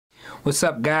What's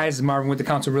up, guys? Marvin with the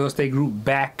Council Real Estate Group,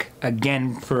 back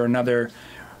again for another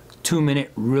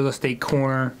 2-minute real estate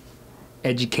corner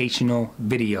educational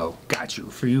video. Got you.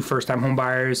 For you first-time home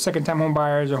buyers, second-time home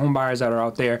buyers, or home buyers that are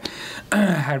out there,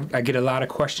 I get a lot of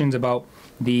questions about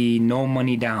the no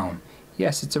money down.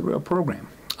 Yes, it's a real program.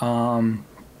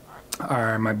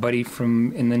 My buddy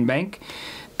from Inland Bank,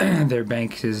 their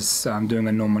bank is doing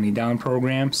a no money down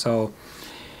program. So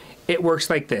it works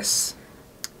like this.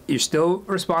 You're still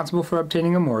responsible for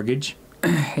obtaining a mortgage,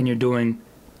 and you're doing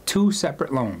two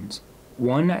separate loans,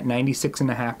 one at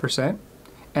 96.5%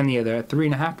 and the other at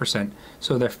 3.5%.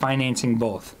 So they're financing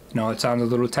both. You know, it sounds a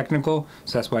little technical,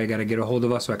 so that's why you got to get a hold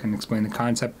of us so I can explain the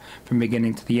concept from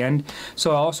beginning to the end.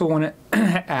 So I also want to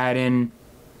add in,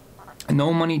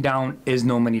 no money down is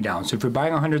no money down. So if you're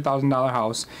buying a $100,000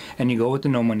 house and you go with the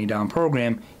no money down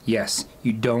program, yes,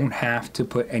 you don't have to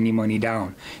put any money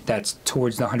down. That's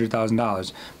towards the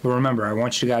 $100,000. But remember, I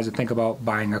want you guys to think about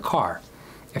buying a car.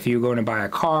 If you're going to buy a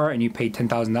car and you pay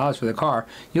 $10,000 for the car,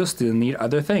 you'll still need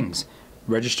other things.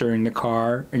 Registering the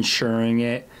car, insuring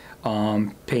it,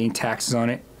 paying taxes on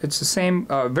it. It's the same,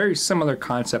 very similar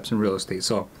concepts in real estate.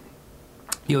 So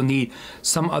you'll need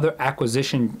some other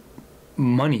acquisition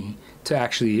money to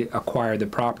actually acquire the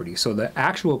property. So the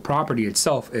actual property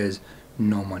itself is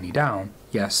no money down.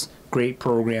 Yes, great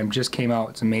program, just came out,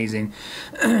 it's amazing.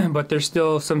 But there's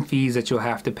still some fees that you'll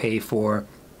have to pay for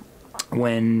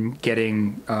when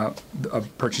getting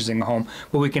purchasing a home.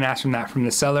 But we can ask from that from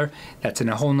the seller. That's in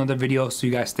a whole nother video, so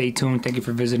you guys stay tuned. Thank you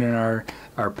for visiting our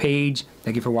page.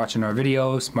 Thank you for watching our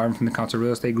videos. Marvin from the Council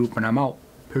Real Estate Group, and I'm out.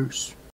 Peace.